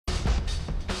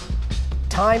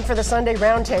Time for the Sunday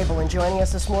Roundtable, and joining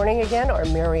us this morning again are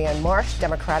Marianne Marsh,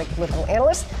 Democratic political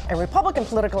analyst, and Republican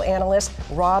political analyst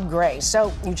Rob Gray.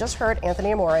 So you just heard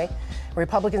Anthony Amore.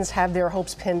 Republicans have their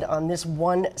hopes pinned on this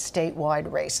one statewide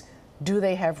race. Do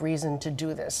they have reason to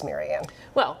do this, Marianne?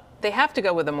 Well, they have to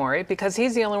go with Amore because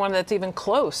he's the only one that's even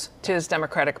close to his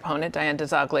Democratic opponent, Diane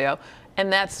DiZoglio,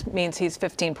 and that means he's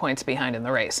 15 points behind in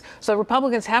the race. So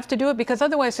Republicans have to do it because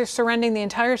otherwise they're surrendering the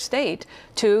entire state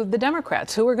to the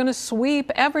Democrats, who are going to sweep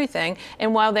everything.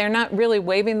 And while they're not really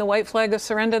waving the white flag of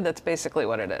surrender, that's basically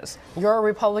what it is. You're a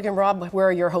Republican, Rob. Where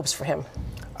are your hopes for him?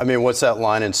 I mean, what's that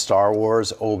line in Star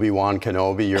Wars? Obi-Wan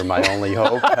Kenobi, you're my only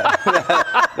hope.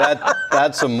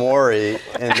 That's Amore in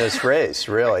this race,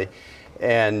 really.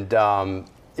 And,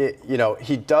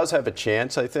 he does have a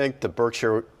chance, I think. The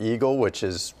Berkshire Eagle, which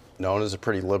is known as a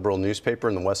pretty liberal newspaper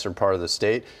in the western part of the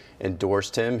state,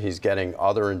 endorsed him. He's getting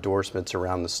other endorsements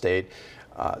around the state.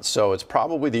 So it's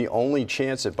probably the only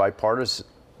chance at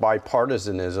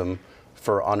bipartisanism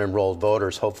for unenrolled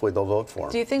voters. Hopefully they'll vote for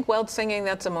him. Do you think Weld singing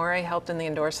 "That's Amore" helped in the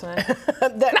endorsement?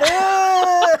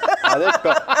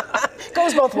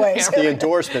 Goes both ways. The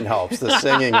endorsement helps. The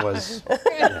singing was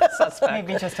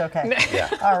maybe just okay.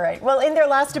 Yeah. All right. Well, in their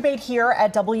last debate here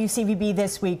at WCVB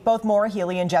this week, both Maura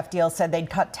Healey and Jeff Deal said they'd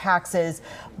cut taxes,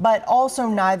 but also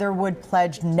neither would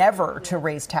pledge never to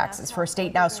raise taxes for a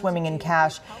state now swimming in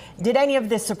cash. Did any of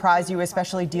this surprise you,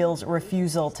 especially Deal's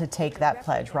refusal to take that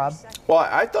pledge, Rob? Well,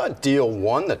 I thought Deal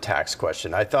won the tax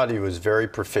question. I thought he was very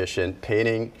proficient,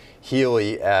 painting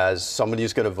Healey as somebody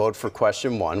who's going to vote for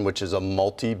question one, which is a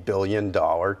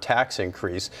multi-billion-dollar tax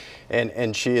increase,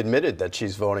 and she admitted that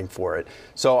she's voting for it.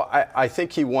 So I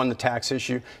think he won the tax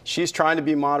issue. She's trying to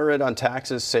be moderate on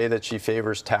taxes, say that she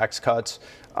favors tax cuts.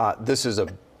 This is a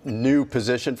new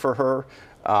position for her.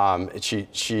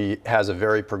 She has a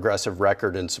very progressive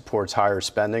record and supports higher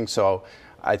spending. So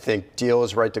I think Deal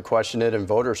is right to question it, and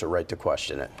voters are right to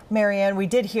question it. Marianne, we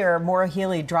did hear Maura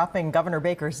Healey dropping Governor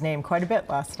Baker's name quite a bit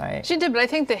last night. She did, but I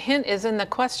think the hint is in the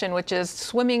question, which is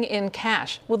swimming in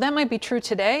cash. Well, that might be true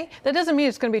today. That doesn't mean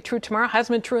it's going to be true tomorrow.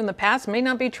 Hasn't been true in the past, may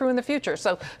not be true in the future.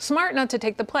 So smart not to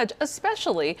take the pledge,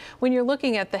 especially when you're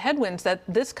looking at the headwinds that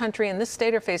this country and this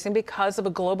state are facing because of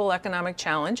a global economic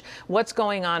challenge, what's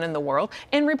going on in the world,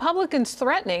 and Republicans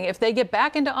threatening if they get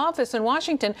back into office in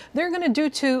Washington, they're going to do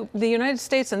to the United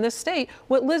States in this state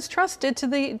what Liz Truss did to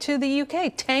the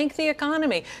UK, tank the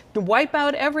economy, wipe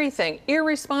out everything,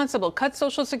 irresponsible, cut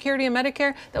Social Security and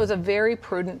Medicare. That was a very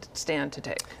prudent stand to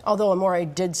take. Although Amore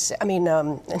did say,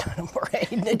 not Amore,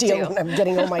 Deal, I'm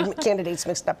getting all my candidates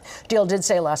mixed up. Deal did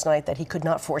say last night that he could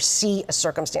not foresee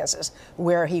circumstances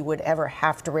where he would ever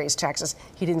have to raise taxes.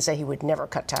 He didn't say he would never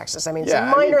cut taxes. It's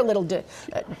a minor little...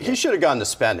 he should have gone to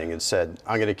spending and said,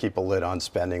 I'm going to keep a lid on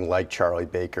spending like Charlie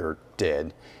Baker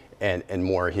did. And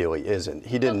Maura Healey isn't.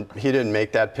 He didn't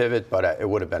make that pivot, but it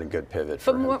would have been a good pivot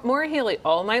for him. But Maura Healey,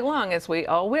 all night long, as we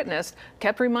all witnessed,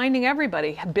 kept reminding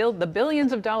everybody, the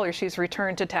billions of dollars she's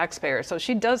returned to taxpayers. So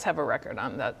she does have a record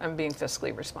on that, on being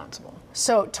fiscally responsible.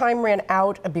 So time ran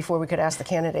out before we could ask the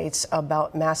candidates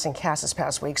about mass and Cass this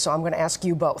past week, so I'm going to ask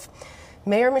you both.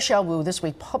 Mayor Michelle Wu this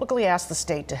week publicly asked the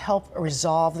state to help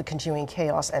resolve the continuing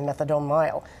chaos at Methadone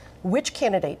Mile. Which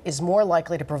candidate is more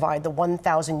likely to provide the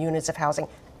 1,000 units of housing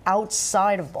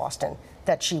outside of Boston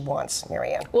that she wants,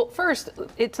 Marianne? Well, first,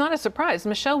 it's not a surprise.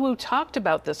 Michelle Wu talked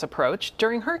about this approach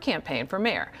during her campaign for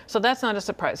mayor. So that's not a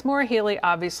surprise. Maura Healey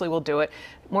obviously will do it.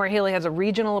 Maura Healey has a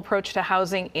regional approach to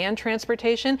housing and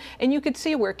transportation, and you could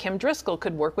see where Kim Driscoll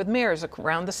could work with mayors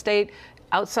around the state,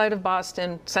 outside of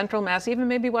Boston, Central Mass, even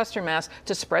maybe Western Mass,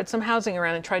 to spread some housing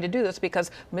around and try to do this, because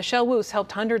Michelle Wu's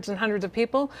helped hundreds and hundreds of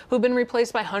people who've been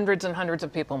replaced by hundreds and hundreds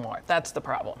of people more. That's the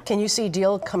problem. Can you see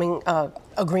Deal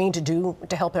agreeing to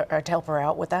help her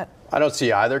out with that? I don't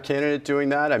see either candidate doing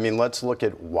that. Let's look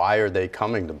at why are they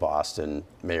coming to Boston,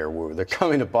 Mayor Wu. They're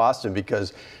coming to Boston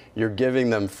because you're giving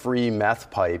them free meth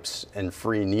pipes and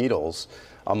free needles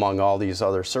among all these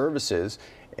other services.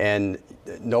 And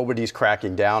nobody's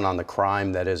cracking down on the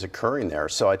crime that is occurring there.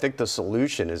 So I think the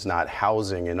solution is not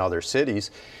housing in other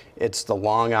cities. It's the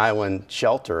Long Island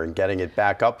shelter and getting it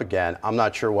back up again. I'm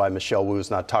not sure why Michelle Wu is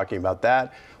not talking about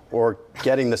that, or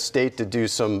getting the state to do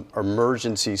some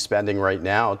emergency spending right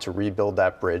now to rebuild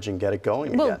that bridge and get it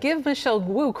going again. Well, give Michelle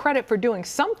Wu credit for doing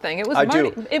something. It was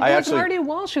Marty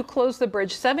Walsh who closed the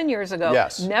bridge 7 years ago.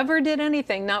 Yes. Never did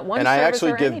anything, not one service or anything. And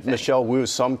I actually give Michelle Wu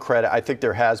some credit. I think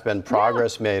there has been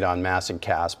progress made on mass and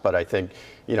Cass, but I think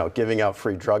giving out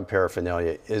free drug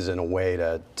paraphernalia isn't a way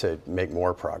to make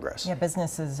more progress. Yeah,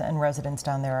 businesses and residents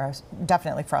down there are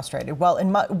definitely frustrated. Well,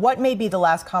 in what may be the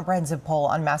last comprehensive poll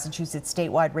on Massachusetts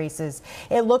statewide races race.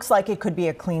 It looks like it could be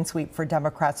a clean sweep for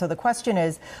Democrats. So the question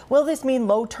is, will this mean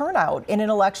low turnout in an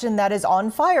election that is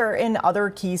on fire in other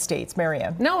key states?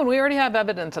 Marianne? No, and we already have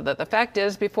evidence of that. The fact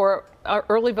is, before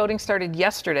early voting started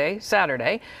yesterday,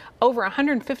 Saturday, over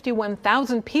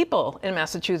 151,000 people in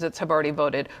Massachusetts have already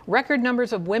voted. Record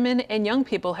numbers of women and young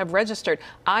people have registered.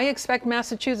 I expect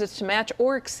Massachusetts to match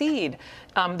or exceed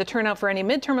the turnout for any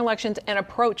midterm elections and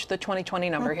approach the 2020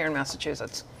 number here in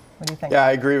Massachusetts. What do you think? Yeah,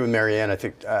 I agree with Marianne. I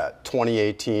think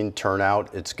 2018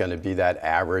 turnout, it's going to be that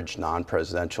average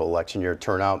non-presidential election year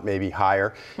turnout, maybe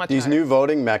higher. These new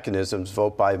voting mechanisms,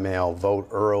 vote by mail, vote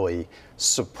early,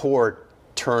 support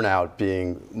turnout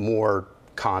being more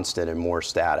constant and more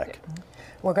static.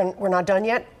 We're not done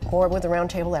yet. More with the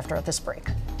roundtable after this break.